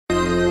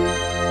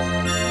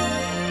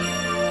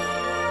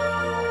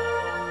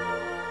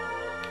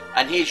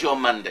And here's your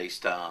Monday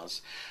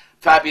stars.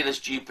 Fabulous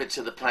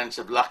Jupiter, the planet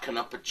of luck and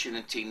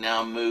opportunity,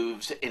 now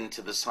moves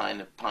into the sign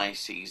of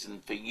Pisces.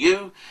 And for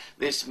you,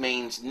 this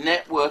means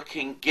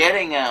networking,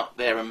 getting out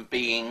there and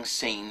being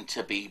seen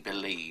to be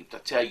believed. I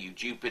tell you,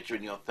 Jupiter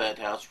in your third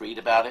house, read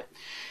about it.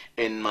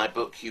 In my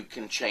book, You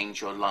Can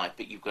Change Your Life,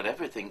 but you've got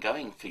everything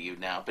going for you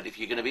now. But if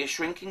you're going to be a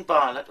shrinking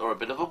violet or a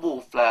bit of a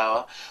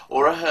wallflower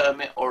or a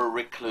hermit or a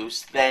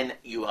recluse, then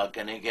you are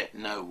going to get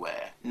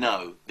nowhere.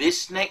 No,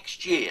 this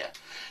next year,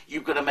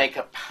 you've got to make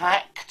a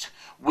pact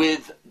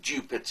with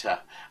Jupiter,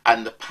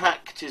 and the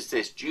pact is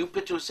this.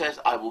 Jupiter says,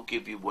 I will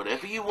give you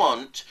whatever you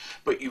want,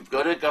 but you've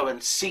got to go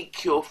and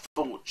seek your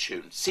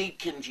fortune.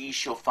 Seek and ye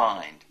shall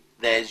find.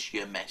 There's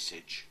your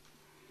message.